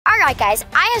Alright guys,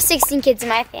 I have 16 kids in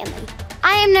my family.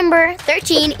 I am number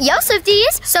 13, yo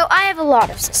Swifties. So I have a lot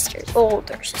of sisters,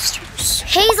 older sisters.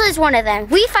 PaisLee is one of them.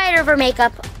 We fight over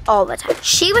makeup all the time.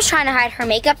 She was trying to hide her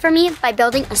makeup from me by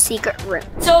building a secret room.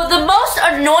 So the most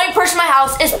annoying person in my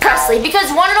house is PresLee,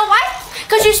 because wanna know why?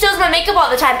 Because she steals my makeup all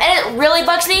the time and it really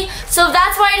bugs me. So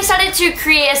that's why I decided to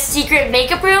create a secret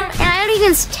makeup room. And I don't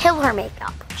even steal her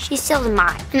makeup. She steals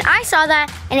mine. And I saw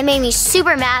that and it made me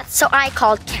super mad, so I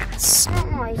called Kass. I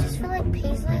don't know, I just feel like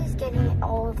PaisLee is getting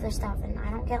all of the stuff and I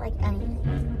don't get like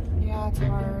anything. Yeah, it's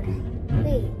hard.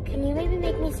 Wait, can you maybe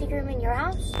make me a secret room in your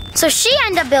house? So she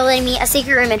ended up building me a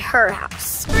secret room in her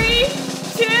house. 3,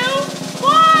 2,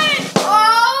 1!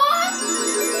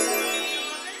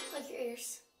 Like your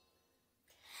ears.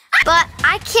 But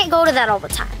I can't go to that all the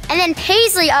time. And then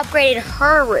PaisLee upgraded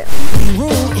her room.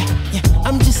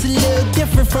 I'm just a little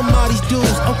different from all these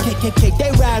dudes. Okay,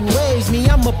 they riding waves, me,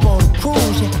 I'm up on a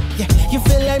cruise. You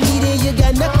feel like me, then you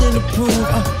got nothing to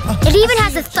prove. It even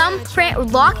has a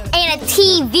thumbprint lock and a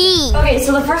TV. Okay,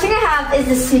 so the first thing I have is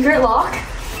the secret lock.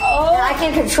 Oh, I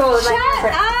can control it. Shut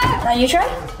up! Now you try?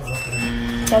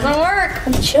 Doesn't work.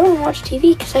 I'm chilling and watch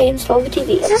TV because I installed the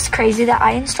TV. Is this crazy that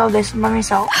I installed this by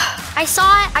myself? I saw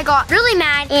it, I got really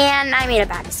mad, and I made a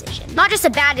bad decision. Not just a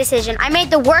bad decision, I made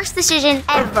the worst decision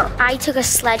ever. I took a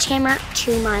sledgehammer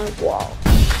to my wall.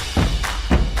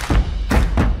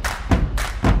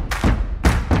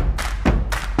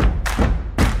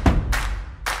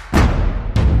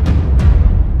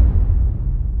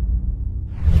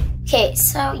 Okay,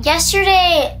 so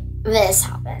yesterday, this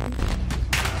happened.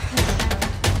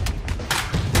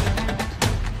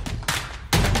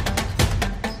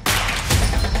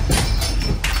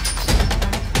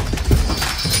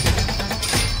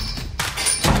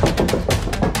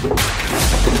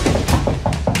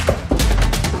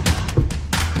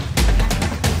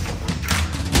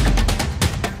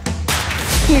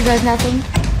 Here goes nothing.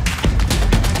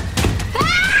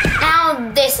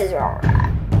 Now this is where we're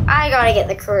at. I gotta get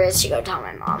the courage to go tell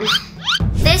my mom.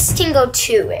 This can go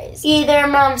two ways. Either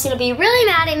mom's gonna be really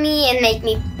mad at me and make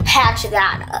me patch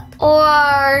that up,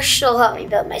 or she'll help me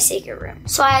build my secret room.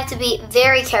 So I have to be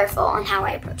very careful on how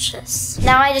I approach this.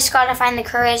 Now I just gotta find the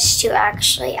courage to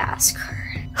actually ask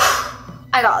her.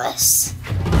 I got this.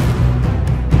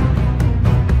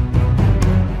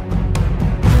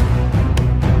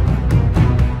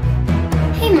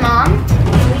 Hey, Mom. Will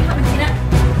you help me clean up?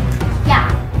 Yeah.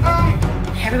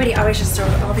 Everybody always just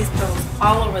throws all these pillows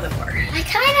all over the floor. I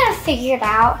kind of figured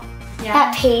out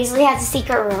that PaisLee has a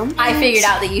secret room. I figured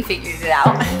out that you figured it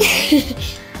out.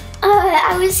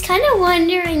 I was kind of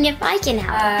wondering if I can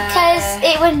help. Because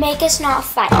it would make us not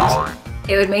fight.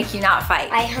 It would make you not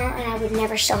fight. And I would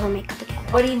never steal her makeup again.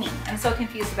 What do you mean? I'm so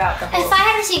confused about the whole... If I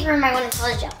had a secret room, I wouldn't feel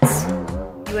as jealous.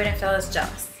 You wouldn't feel as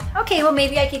jealous. Okay, well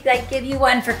maybe I could like give you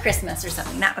one for Christmas or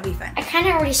something. That would be fun. I kind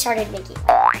of already started making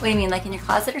one. What do you mean, like in your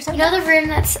closet or something? You know the room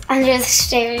that's under the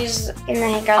stairs in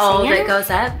the girls' Oh, that goes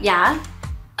up? Yeah.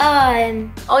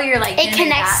 Oh, you're like... It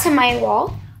connects to my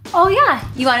wall. Oh yeah.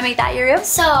 You want to make that your room?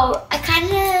 So I kind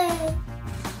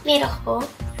of made a hole.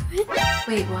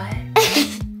 Wait, what?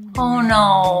 Oh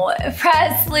no,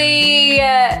 PresLee.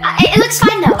 It looks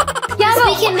fine though. Yeah,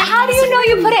 but how do you know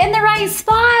you put it in the right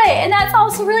spot? And that's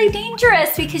also really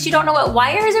dangerous because you don't know what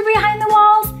wires are behind the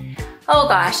walls. Oh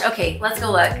gosh, okay, let's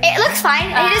go look. It looks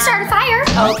fine. I didn't start a fire.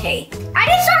 Okay. I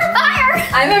didn't start a fire.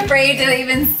 I'm afraid to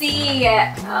even see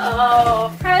it.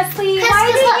 Oh, PresLee,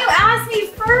 why didn't you ask me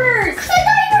first? Because I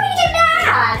thought you were gonna get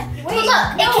mad. Wait, but look,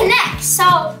 no. it connects,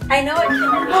 so. I know it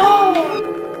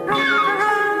connects.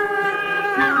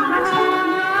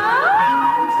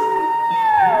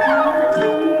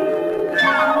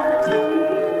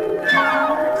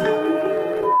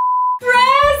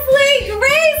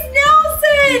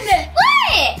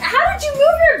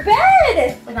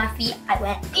 With my feet, I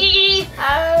went.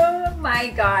 Oh my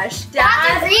gosh, Dad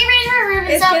Dad rearrange my room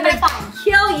and is stuff, gonna but fine.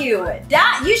 kill you.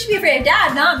 Dad, you should be afraid of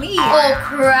Dad, not me. Oh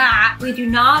crap! We do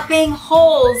not bang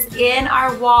holes in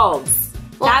our walls.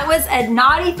 That was a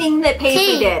naughty thing that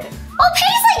PaisLee did. Well,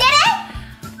 PaisLee did it.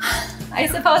 I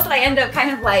suppose that I ended up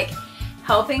kind of like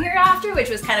helping her after, which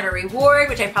was kind of a reward,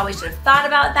 which I probably should have thought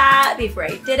about that before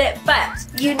I did it, but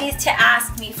you need to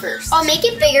ask me first. I'll make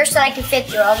it bigger so I can fit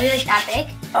through. I'll do like that big.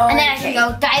 Oh, and then I can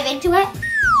go dive into it.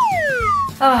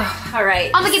 Oh, all right.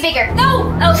 I'll make it bigger.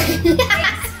 No! I'm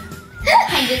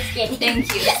just kidding.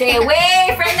 Thank you. Stay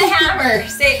away from the hammer.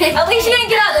 At least you didn't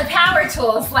get out the power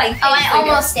tools like I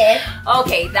almost did.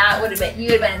 Okay, that would have been,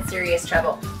 you would have been in serious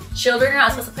trouble. Children are not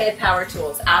supposed to play with power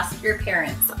tools. Ask your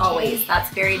parents, always.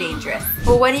 That's very dangerous.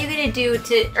 Well, what are you gonna do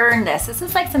to earn this? This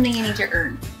is like something you need to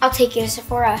earn. I'll take you to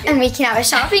Sephora and we can have a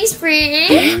shopping spree.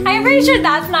 I'm pretty sure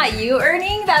that's not you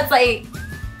earning. That's like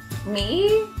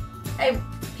me. I'm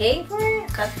paying for it.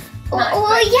 That's not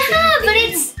well, yeah, but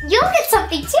it's you'll get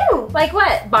something too. like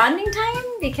what? Bonding time?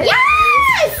 Because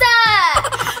Yes!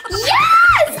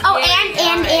 Yes! Oh,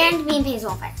 and me and Paisley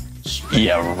will fight.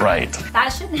 Yeah, right. that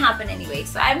shouldn't happen anyway.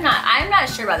 So I'm not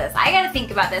sure about this. I gotta think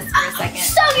about this for a second.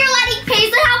 So you're letting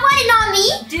Paisley have one and not me?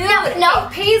 Dude, No.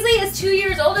 PaisLee is 2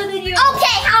 years older than you.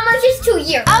 Okay, how much is 2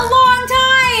 years? A long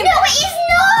time. No, it's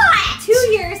not. 2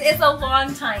 years is a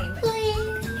long time.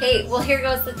 Okay, well here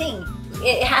goes the thing.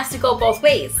 It has to go both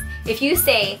ways. If you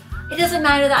say, it doesn't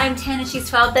matter that I'm 10 and she's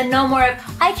 12, then no more of,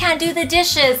 I can't do the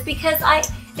dishes because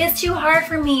it's too hard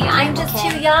for me. I'm just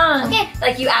too young. Okay.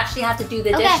 Like you actually have to do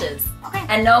the Okay. dishes. Okay.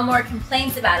 And no more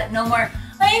complaints about it. No more,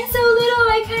 I'm so little,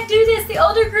 I can't do this. The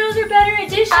older girls are better at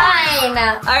dishes. Fine.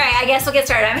 All right, I guess we'll get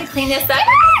started. I'm gonna clean this up.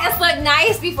 Make this look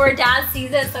nice before Dad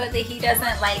sees it so that he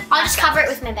doesn't like. I'll just cover it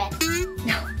with my bed.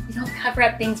 No, we don't cover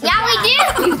up things. Yeah, we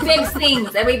do. We fix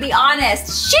things and we be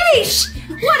honest. Sheesh!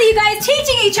 What are you guys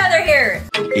teaching each other here?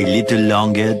 A little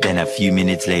longer than a few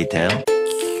minutes later.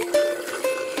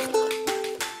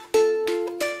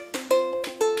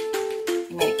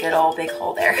 You made a good old big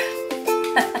hole there.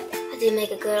 I did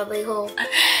make a good old big hole.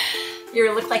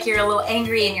 You look like you're a little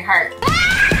angry in your heart.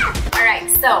 All right,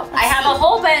 so I have a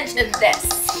whole bunch of this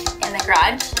in the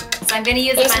garage. So I'm gonna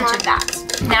use a bunch of that.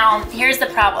 Now, here's the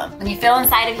problem. When you fill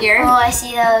inside of here, Oh, I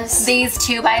see those. these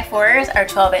 2x4s are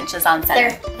 12 inches on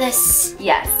center. They're this.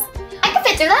 Yes. I can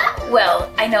fit through that.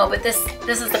 Well, I know, but this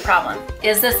is the problem.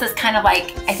 This is kind of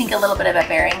like, I think a little bit of a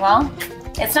bearing wall.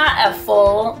 It's not a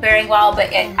full bearing wall,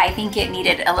 but I think it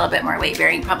needed a little bit more weight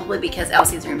bearing, probably because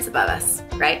LC's room is above us,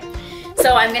 right?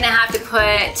 So I'm gonna have to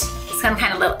put some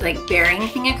kind of little, like bearing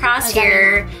thing across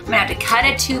here. I'm gonna have to cut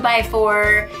a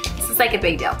 2x4. This is like a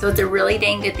big deal. So it's a really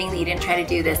dang good thing that you didn't try to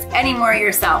do this anymore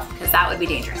yourself, because that would be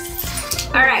dangerous.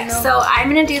 All right, so I'm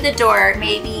gonna do the door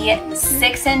maybe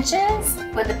 6 inches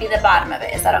would be the bottom of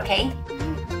it. Is that okay?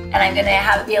 And I'm gonna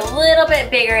have it be a little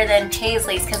bit bigger than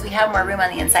PaisLee's because we have more room on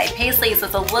the inside. PaisLee's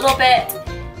was a little bit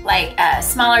like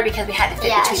smaller because we had to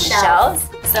fit between the shelves.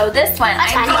 So this one, I'm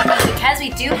thinking because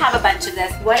we do have a bunch of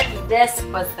this, what if this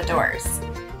was the doors?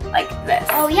 Like this.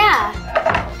 Oh, yeah.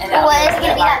 And Well, that'll is it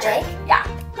gonna be that larger. big? Yeah.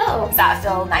 Oh. Does that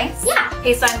feel nice? Yeah.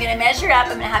 Okay, so I'm gonna measure up.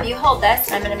 I'm gonna have you hold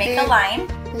this. I'm gonna make a line.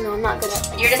 No, I'm not good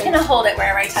at You're just gonna hold it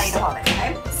wherever I tell you to hold it,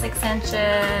 okay? 6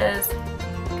 inches,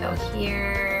 go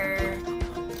here,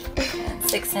 and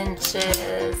 6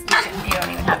 inches. You don't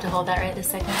even have to hold that right this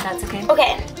second, that's okay?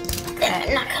 Okay.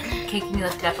 Okay. Not gonna. Okay, can you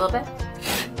lift it up a little bit?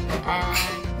 And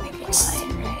make a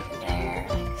line right there,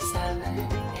 like 7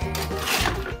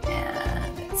 there.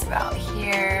 And it's about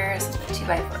here, so the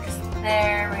 2x4s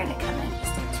there. We're gonna come in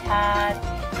just a tad,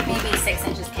 maybe 6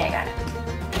 inches. Okay, I got it.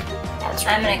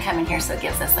 I'm gonna come in here so it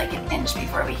gives us like an inch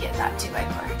before we hit that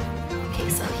 2x4. Okay,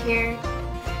 so here,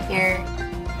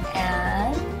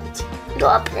 and Go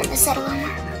up and then settle on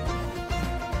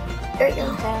that. There you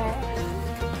go. there.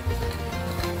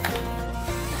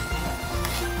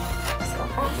 So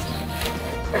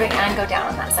fast. Perfect, and go down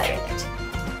on that side right there too.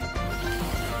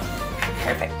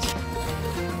 Perfect.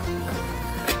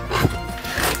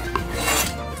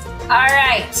 All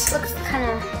right, Looks kind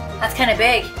of that's kind of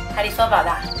big. How do you feel about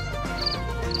that?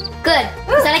 good.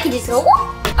 Because then I can just go.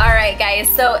 All right, guys,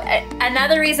 so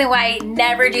another reason why I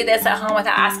never do this at home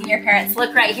without asking your parents.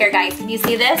 Look right here, guys. Can you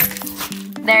see this?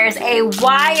 There's a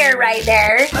wire right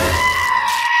there.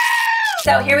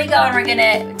 So here we go, and we're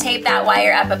gonna tape that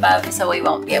wire up above so we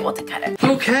won't be able to cut it.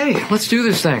 Okay, let's do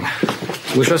this thing.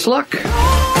 Wish us luck.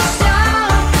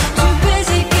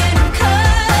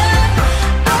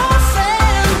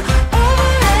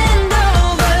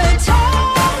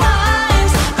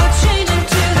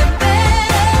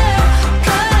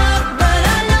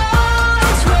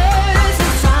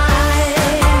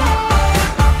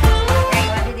 Here, you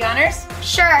wanna do the honors?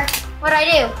 Sure. What do I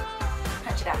do?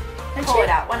 Punch it out. Pull it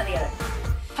out, one or the other.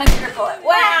 Punch it or pull it.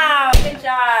 Wow, good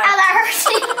job. Ow, that hurts.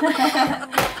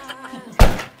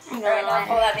 All right, now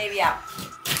pull that baby out.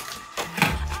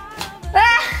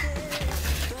 Wow.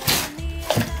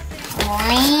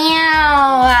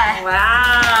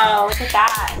 Wow, look at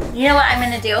that. You know what I'm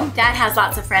gonna do? Dad has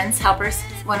lots of friends, helpers.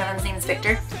 One of them's name is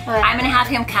Victor. What? I'm gonna have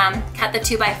him come, cut the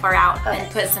 2x4 out, and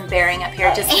put some bearing up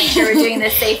here just to make sure we're doing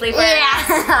this safely for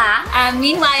Yeah.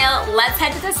 meanwhile, let's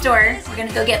head to the store. We're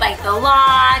gonna go get like the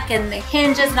lock and the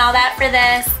hinges and all that for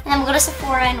this. And then we'll go to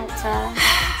Sephora and Ulta.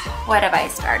 What have I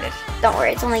started? Don't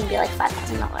worry, it's only gonna be like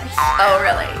 $5,000. Oh,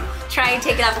 really? Try and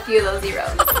take off a few of those zeros.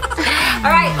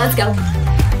 All right, let's go.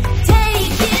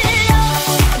 Take it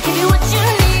all, I'll give you what you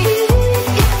need.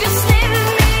 If you stay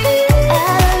with me,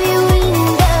 I'll love you in the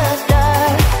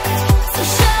dark. So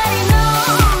shine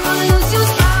on, don't lose your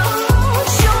spark.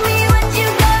 Show me what you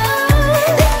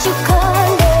got. That you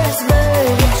call us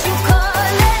bird, that you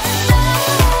call us star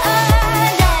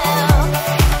now.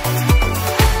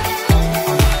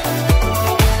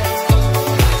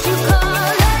 You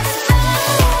call us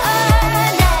star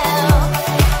now.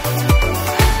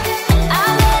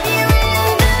 I'll let you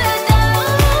in the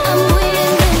dark. I'm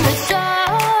waiting in the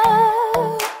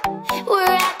dark,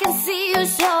 where I can see you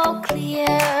so clear.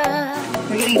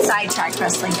 We're getting sidetracked,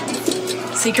 PresLee.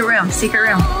 Secret room, secret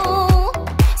room.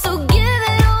 So give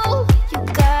it all you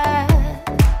got.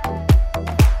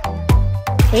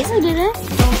 PaisLee did it.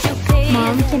 Don't you pay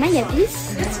Mom, can I get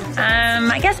these?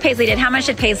 I guess PaisLee did. How much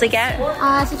did PaisLee get?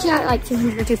 So she got like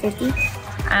 200 or 250.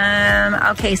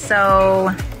 Okay, so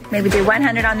maybe do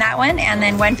 100 on that one and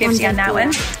then 150 on that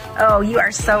one. Oh, you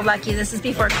are so lucky. This is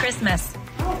before Christmas.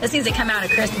 This needs to come out at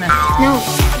Christmas. No.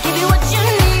 I'll give you what you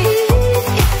need.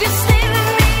 If you stay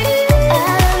with me,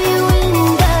 I'll love you in the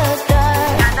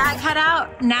dark. Got that cut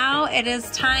out. Now it is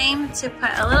time to put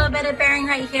a little bit of bearing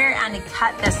right here and to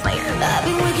cut this layer. I've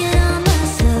been working on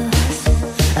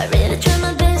myself. I really try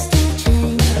my best to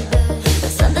change,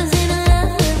 but sometimes in a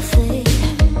love thing.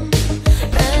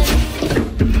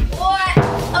 What?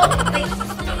 Oh, wait.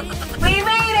 We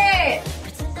made it!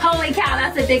 Holy cow,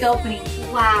 that's a big opening.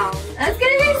 Wow. That's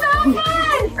gonna be so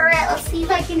fun! Alright, let's see if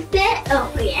I can fit.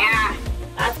 Oh, yeah.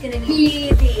 That's gonna be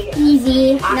easy.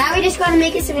 Easy. Now we just gotta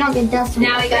make it so we don't get dust.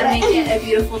 Now we gotta make it a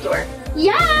beautiful door. Yeah!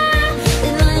 We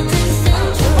can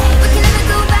never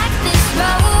go back this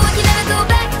road. We can never go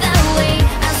back that way.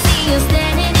 I see you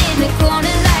standing in the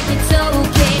corner like it's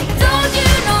okay. Don't you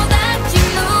know that you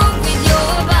move with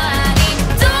your body?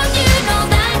 Don't you know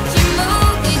that you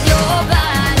move with your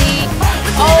body?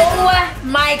 Oh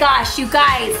my gosh, you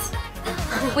guys.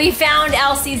 We found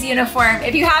ElleCee's uniform.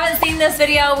 If you haven't seen this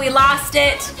video, we lost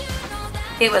it.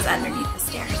 It was underneath the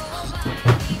stairs.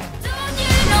 Don't you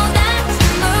know that you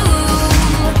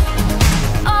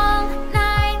move all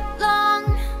night long?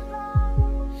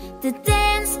 The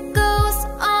dance goes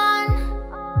on.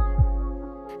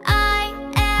 I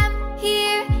am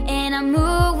here and I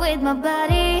move with my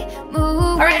body. Move.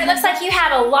 All right, it looks like you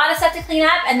have a lot of stuff to clean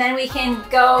up and then we can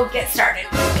go get started.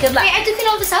 Good luck. Wait, I have to clean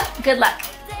all this up? Good luck.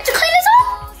 I have to clean this up?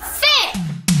 Fit!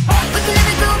 We can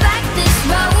never go back this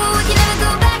road. We can never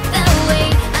go back that way.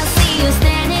 I see you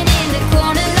standing in the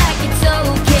corner like it's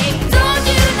okay. Don't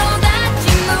you know that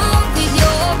you move with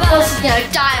your body? She's gonna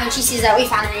die when she sees that we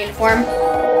found her uniform.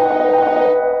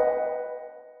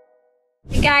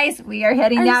 Hey guys, we are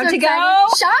heading now to go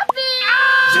shopping!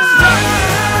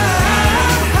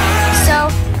 So,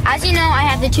 as you know, I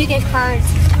have the 2 gift cards.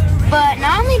 But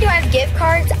not only do I have gift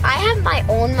cards, I have my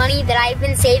own money that I've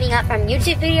been saving up from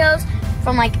YouTube videos,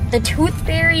 from like the Tooth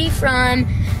Fairy, from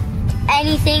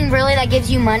anything really that gives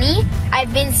you money.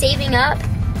 I've been saving up,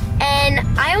 and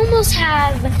I almost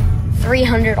have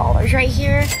 $300 right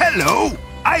here. Hello,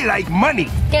 I like money.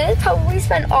 I probably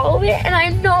spend all of it, and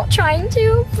I'm not trying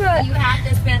to, but You have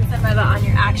to spend some of it on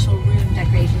your actual room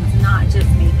decorations, not just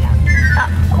makeup.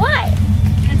 why?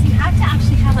 Because you have to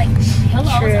actually have like pillows.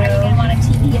 True. Are you gonna want a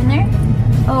TV in there?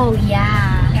 Oh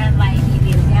yeah. And like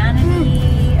maybe a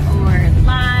vanity or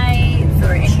lights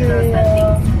or any of those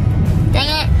other things. Dang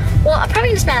it. Well, I'm probably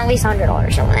gonna spend at least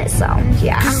 $100 on it, so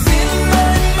yeah.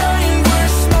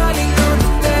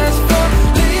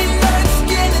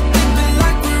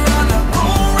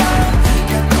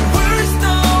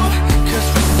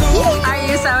 Are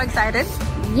you so excited?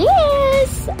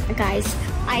 Yes! Guys,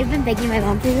 I've been begging my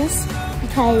mom for this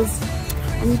because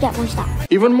I need to get more stuff.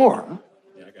 Even more, huh?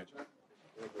 Yeah, I got you.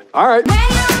 All right. When you're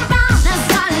around, I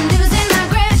started losing my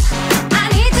grip. I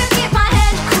need to keep my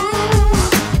head cool.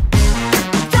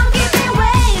 Don't keep me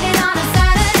waiting on a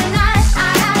Saturday night. I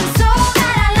got a soul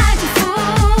that I like to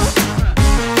fool.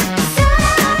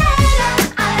 Sooner or later,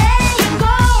 I'll let you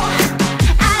go.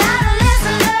 I had a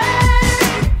lesson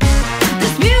learned.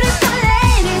 This beautiful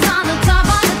lady's on the top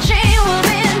of the chain. We'll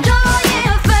be enjoying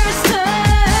your first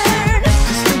turn.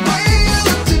 The way you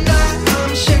look tonight,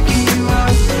 I'm checking you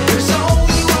out. There's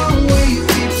only one way you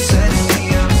keep setting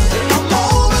me up. I'm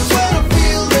always when I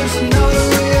feel there's another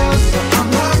way out. I'm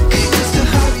lucky just to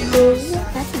have you.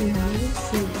 That's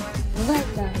amazing. I like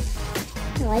that.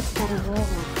 I like that a lot.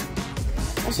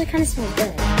 Also, kind of smells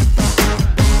good.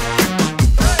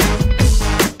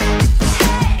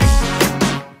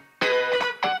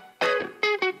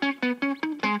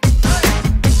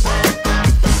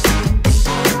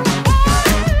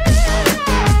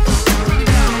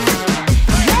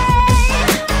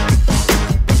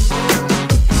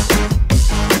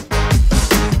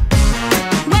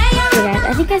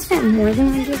 more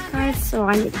than one gift card, so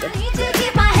I need to I need to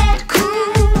keep my head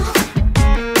cool.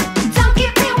 Don't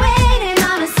keep me waiting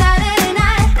on a Saturday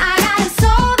night. I got a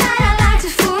soul that I like to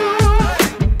fool.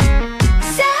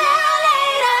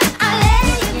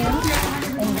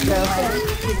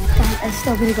 I'm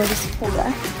still gonna go to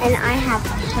Sephora. And I have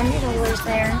 $100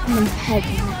 there. And then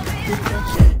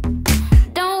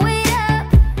Don't wait up.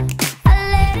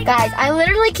 guys, I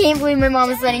literally can't believe my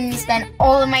mom is letting me spend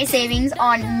all of my savings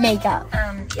on makeup.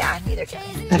 Yeah, neither can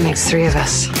I. That makes 3 of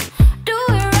us. Do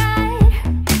it right.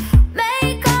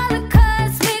 Make all the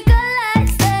cuts, make the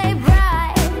lights stay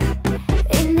bright.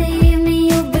 In the evening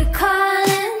you'll be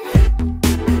calling,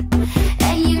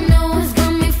 and you know it's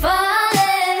gonna be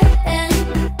falling.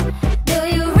 Do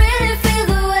you really feel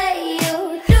the way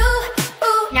you do?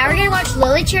 Now we're gonna watch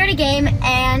LiLee cheer at a game,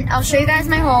 and I'll show you guys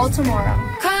my haul tomorrow.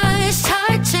 Crushed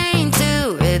heart chained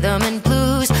to rhythm and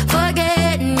blues,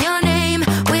 forgetting your name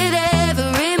with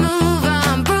every move.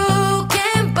 I'm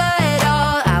broken, but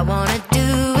all I wanna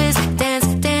do is dance,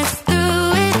 dance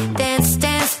through it, dance,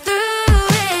 dance through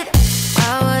it.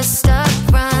 I was stuck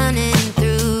running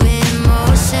through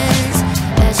emotions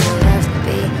that should have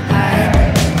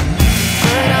behind.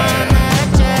 Put on that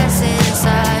dress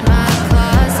inside my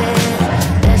closet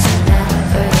that you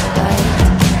never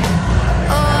liked.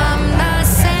 Oh, I'm not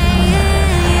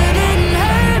saying you didn't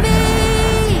hurt me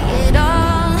at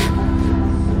all.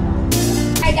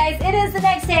 Alright guys, it is the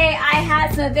next day. I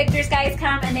had some of Victor's guys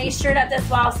come and they shored up this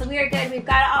wall, so we are good. We've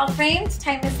got it all framed.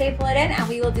 Time to staple it in and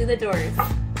we will do the doors.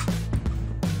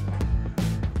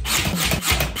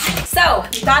 So,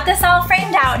 we've got this all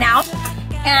framed out now.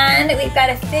 And we've got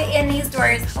to fit in these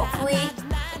doors, hopefully.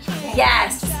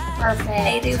 Yes, Perfect.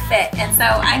 they do fit. And so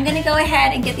I'm gonna go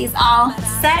ahead and get these all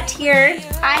set here.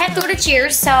 I have to go to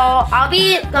cheers, so I'll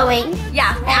be going.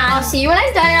 Yeah, And I'll see you when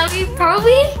I'm done. I'll be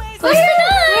probably close to done.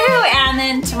 Woo! And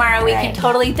then tomorrow we can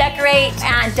totally decorate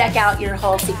and deck out your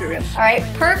whole secret room. All right,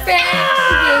 perfect.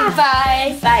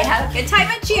 Bye. Bye, have a good time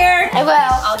and cheer. I will.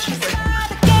 I'll choose it.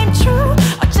 Came true,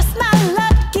 or just my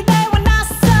lucky day when I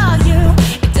saw you.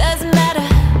 It doesn't matter,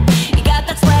 you got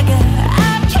that swagger, I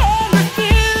can't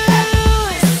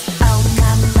refuse. Oh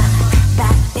my,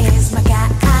 that is my guy.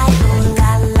 Ooh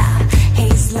la la,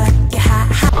 he's looking hot.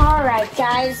 All right,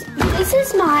 guys. This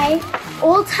is my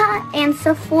Ulta and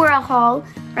Sephora haul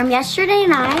from yesterday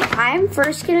night. I'm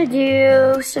first gonna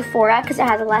do Sephora because it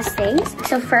has less things.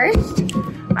 So first,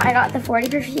 I got the 40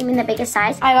 perfume in the biggest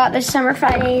size. I got the Summer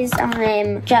Fridays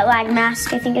jet lag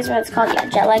mask, I think is what it's called. Yeah,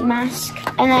 jet lag mask.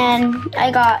 And then I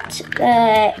got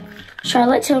the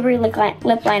Charlotte Tilbury lip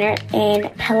liner in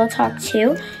Pillow Talk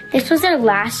 2. This was their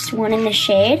last one in the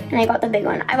shade, and I got the big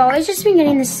one. I've always just been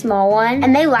getting the small one,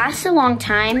 and they last a long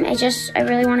time. I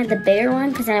really wanted the bigger one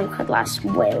because then it could last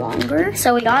way longer.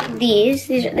 So we got these.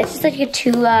 This is like a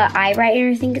Tula eye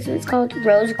brightener, I think is what it's called.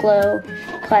 Rose Glow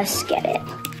Plus Get It.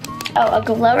 Oh, a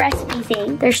glow recipe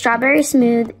thing. They're strawberry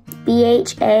smooth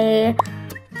BHA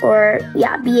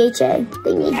BHA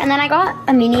thingy. And then I got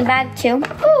a mini bag too.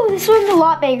 Ooh, this one's a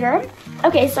lot bigger.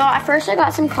 Okay, so at first I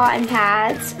got some cotton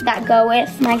pads that go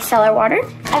with my cellar water.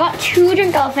 I got 2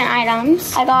 Drink Elephant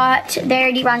items. I got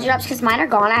their deep bronzer drops because mine are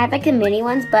gone. I had like the mini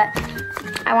ones, but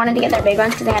I wanted to get their big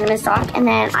ones because they had them in stock. And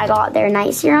then I got their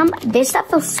night serum. This stuff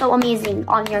feels so amazing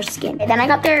on your skin. And then I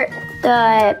got the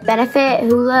Benefit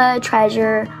Hoola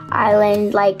Treasure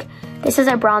Island, like, this is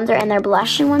their bronzer and their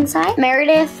blush on one side.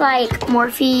 Meredith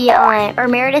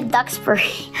Meredith Duxbury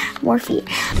Morphe.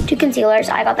 2 concealers.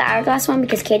 I got the Hourglass one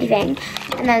because Katie Fang.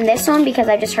 And then this one because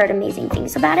I just heard amazing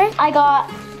things about it. I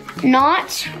got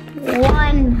not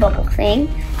 1 bubble thing,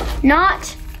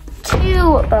 not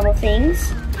 2 bubble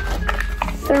things,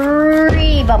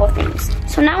 3 bubble things.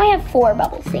 So now I have 4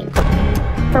 bubble things.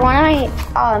 For one of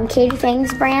my Katie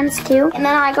Fang's brands too. And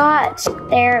then I got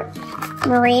their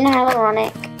Marine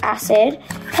Hyaluronic Acid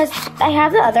because I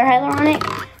have the other hyaluronic,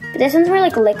 but this one's more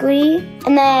like liquidy.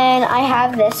 And then I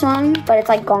have this one, but it's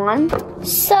like gone.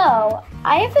 So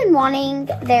I have been wanting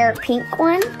their pink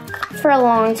one for a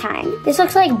long time. This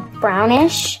looks like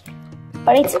brownish,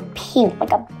 but it's pink,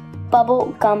 like a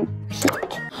bubble gum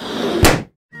pink.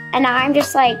 And now I'm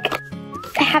just like,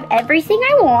 I have everything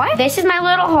I want. This is my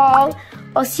little haul.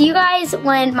 I'll see you guys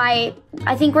when I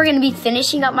think we're gonna be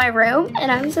finishing up my room,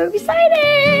 and I'm so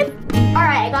excited. All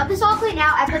right, I got this all cleaned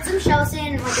out. I put some shelves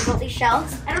in, like I built these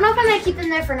shelves. I don't know if I'm gonna keep them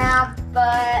there for now,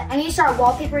 but I need to start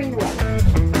wallpapering the room.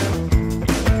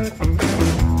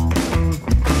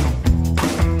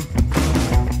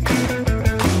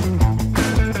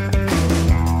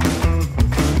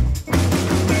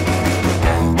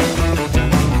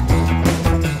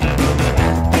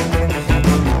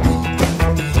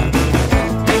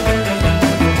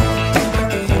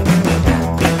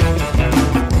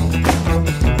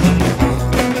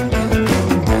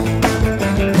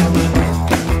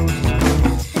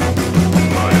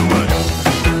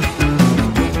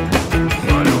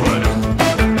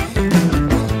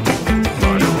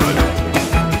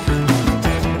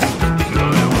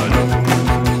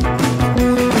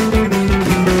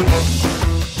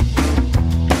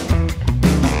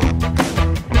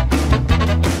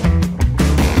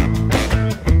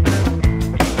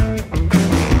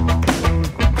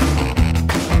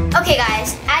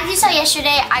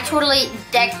 yesterday, I totally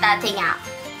decked that thing out.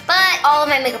 But all of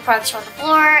my makeup products are on the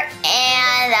floor,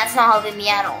 and that's not helping me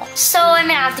at all. So I'm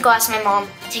gonna have to go ask my mom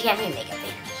to get me a makeup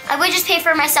thing. I would just pay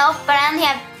for it myself, but I only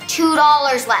have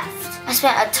 $2 left. I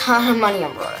spent a ton of money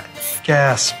on products.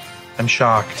 Gasp. I'm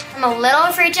shocked. I'm a little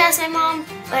afraid to ask my mom,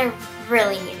 but I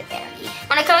really need a vanity.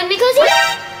 Wanna come with me, Cozy?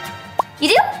 You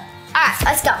do? Alright,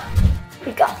 let's go.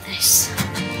 We got this.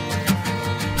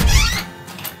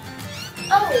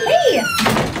 Oh, hey!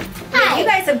 Hi. You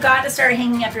guys have got to start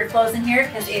hanging up your clothes in here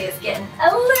because it is getting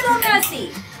a little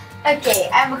messy. Okay,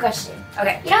 I have a question.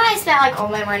 Okay. You know how I spent like all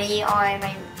my money on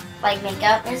my like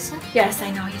makeup and stuff? Yes,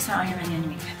 I know. You spent all your money on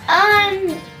your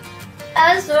makeup.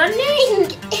 I was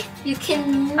wondering if you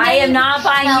can. I am not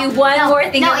buying you one more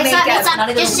thing of makeup. It's not.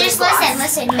 even Just lip gloss.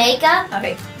 listen. Makeup,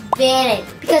 Okay. vanity,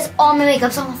 because all my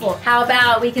makeup's on the floor. How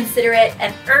about we consider it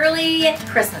an early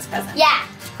Christmas present? Yeah.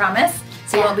 Promise?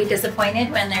 So you Yeah. won't be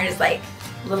disappointed when there's like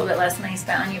a little bit less money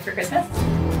spent on you for Christmas?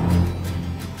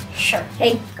 Sure.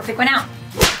 Hey, go pick one out.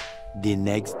 The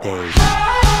next day.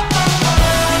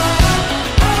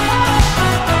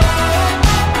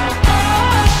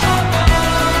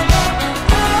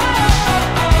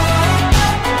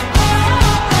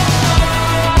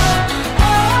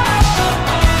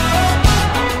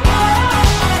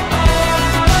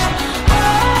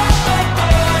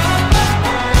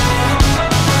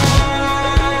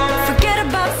 Forget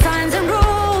about signs and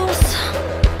rules.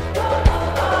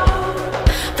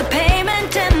 The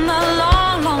payment and the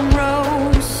long, long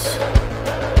rows.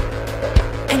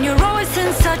 And you're always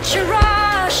in such a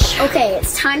rush. Okay,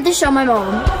 it's time to show my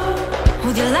mom.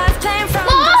 With your life playing from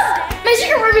My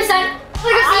secret room is done.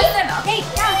 Look at see. Okay,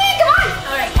 Hey, come on.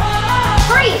 all right.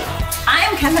 Hurry.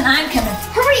 I'm coming.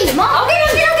 Hurry, Mom.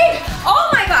 Okay. Oh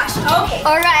my gosh, okay.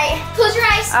 All right. Close your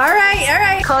eyes. All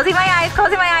right. Closing my eyes.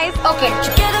 Open.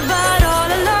 forget about all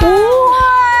alone.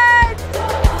 What?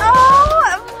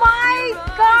 Oh my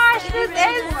gosh, this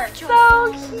is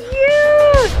so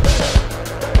cute.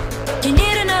 You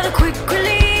need another quick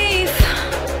relief.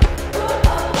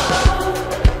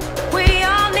 We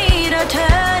all need a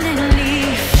turning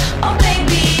leaf. Oh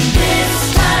baby, this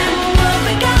time we'll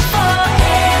be gone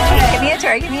forever. Give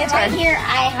me a tour. Right here,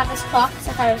 I have this clock because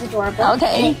I thought it was adorable.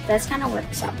 Okay. And it does kind of work.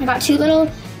 So I got two little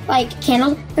like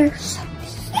candles. They're so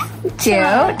Cute.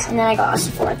 And then I got a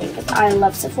Sephora thing because I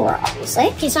love Sephora, obviously.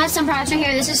 Okay, so I have some products right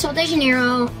here. This is Sol de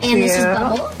Janeiro, and this is Cute.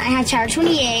 Bubble. I have Tower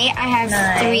 28. I have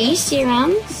Nice. 3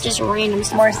 serums, just random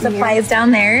stuff. More on here. supplies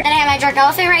down there. Then I have my Dark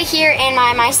Elephant right here, and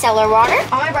my micellar water.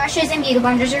 All my brushes and beauty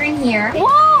blenders are in here.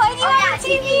 Whoa, and you Oh, have a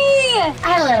TV. I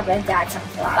had a little bit of that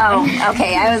stuff. Oh,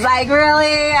 okay. I was like,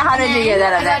 really? How did you get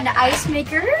that I up got there? an ice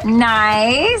maker.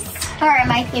 Nice. Alright,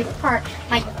 my favorite part,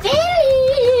 my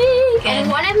belly. And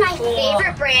one of my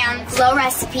favorite brands, Glow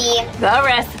Recipe. Glow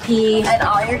Recipe. And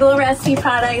all your Glow Recipe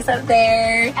products up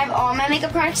there. I have all my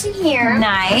makeup products in here.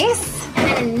 Nice. And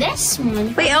then in this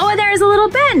one, Wait, oh, there's a little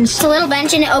bench. it's a little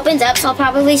bench and it opens up, so I'll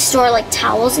probably store like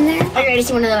towels in there. Are you ready to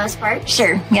see one of the best parts?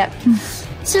 Sure, yep.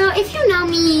 So if you know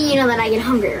me, you know that I get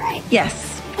hungry, right?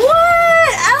 Yes. What?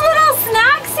 A little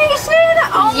snack station?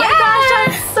 Oh my gosh,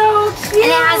 that's so cute.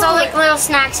 And it has all like little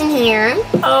snacks in here.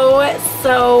 Oh,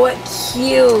 so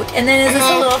cute. And then is this a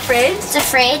then- little fridge? It's a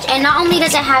fridge, and not only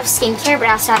does it have skincare, but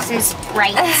it also has some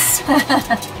Sprites.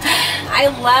 I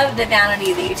love the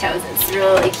vanity that you chose. It's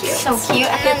really cute. So cute.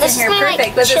 And then Fits this in is here my perfect.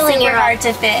 like Was it chilling super area. hard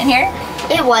to fit in here?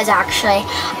 It was actually.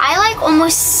 I like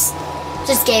almost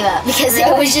just gave up because it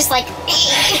was just like.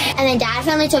 And then Dad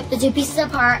finally took the 2 pieces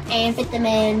apart and fit them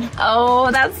in.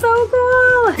 Oh, that's so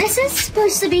cool. This is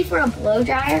supposed to be for a blow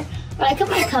dryer, but I put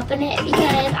my cup in it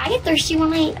because I get thirsty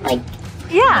when I like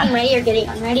getting Yeah. ready or getting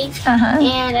unready. Uh-huh.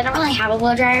 And I don't really have a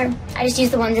blow dryer. I just use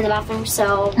the ones in the bathroom,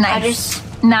 so I Nice. just.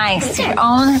 Nice. Your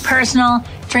own personal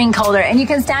drink holder. And you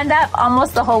can stand up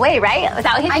almost the whole way, right?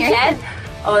 Without hitting I your can. head.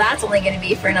 Oh, that's only going to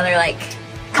be for another like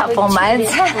couple months.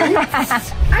 I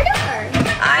know.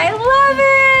 I love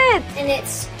it. And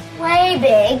it's way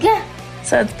big.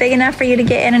 So it's big enough for you to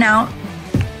get in and out.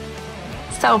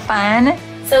 So fun.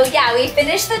 So yeah, we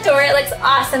finished the door. It looks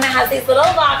awesome. It has these little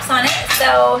locks on it.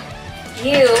 So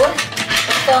you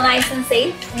feel nice and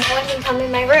safe. No one can come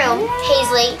in my room.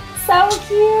 PaisLee. So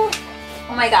cute.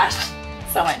 Oh my gosh,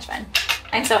 so much fun.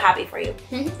 I'm so happy for you.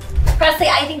 PresLee,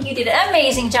 I think you did an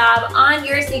amazing job on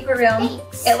your secret room.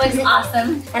 Thanks. It looks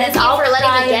awesome. And it's you all for letting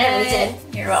me get private.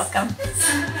 everything. You're welcome.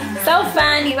 So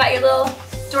fun. You got your little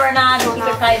doorknob to keep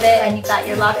it private, and you got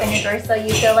your lock on your door so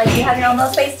you feel like you have your own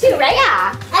little space too, right?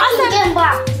 Yeah. Awesome.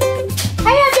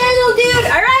 Hi, little dude.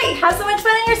 All right, have so much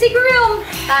fun in your secret room.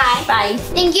 Bye. Bye.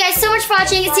 Thank you guys so much for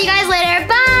watching. See you guys later.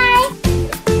 Bye.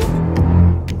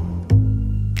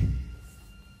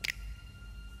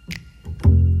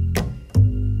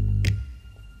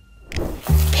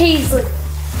 PaisLee.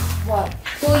 What?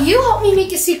 Will you help me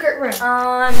make a secret room?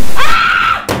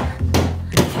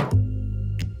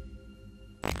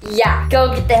 Yeah,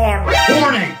 go get the hammer.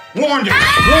 Warning! Warning!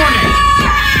 Warning!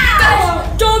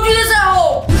 Don't do this at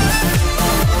home!